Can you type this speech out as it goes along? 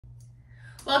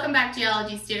Welcome back,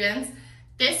 geology students.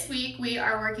 This week we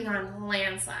are working on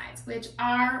landslides, which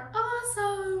are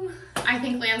awesome. I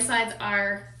think landslides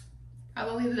are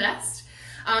probably the best.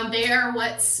 They are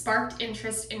what sparked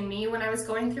interest in me when I was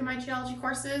going through my geology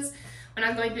courses. When I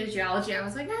was going through geology, I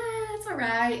was like, it's all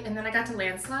right. And then I got to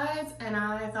landslides and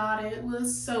I thought it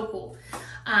was so cool.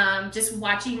 Just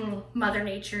watching Mother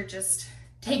Nature just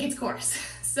take its course.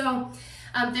 So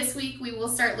this week we will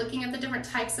start looking at the different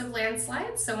types of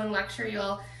landslides. So in lecture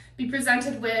you'll be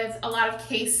presented with a lot of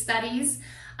case studies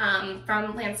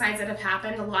from landslides that have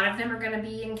happened. A lot of them are going to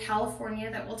be in California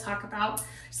that we'll talk about.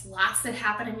 There's lots that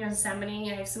happen in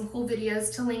Yosemite. I have some cool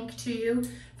videos to link to you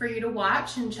for you to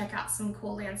watch and check out some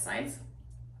cool landslides.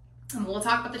 And we'll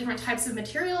talk about the different types of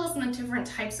materials and the different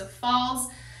types of falls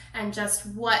and just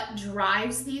what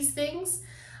drives these things.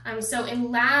 So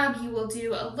in lab, you will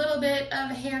do a little bit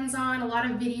of hands-on, a lot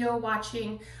of video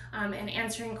watching and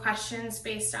answering questions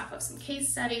based off of some case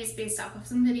studies, based off of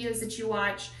some videos that you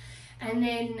watch. And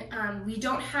then we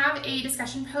don't have a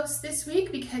discussion post this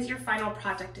week because your final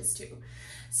project is due.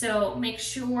 So make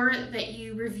sure that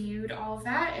you reviewed all of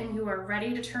that and you are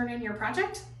ready to turn in your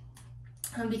project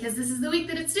because this is the week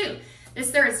that it's due, this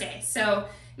Thursday. So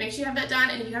make sure you have that done,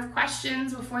 and if you have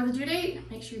questions before the due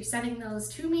date, make sure you're sending those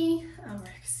to me or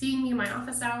seeing me in my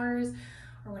office hours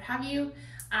or what have you.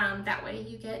 That way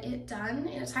you get it done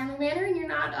in a timely manner and you're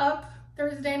not up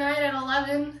Thursday night at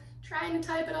 11 trying to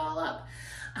type it all up.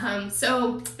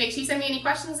 So make sure you send me any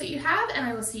questions that you have, and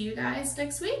I will see you guys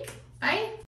next week. Bye.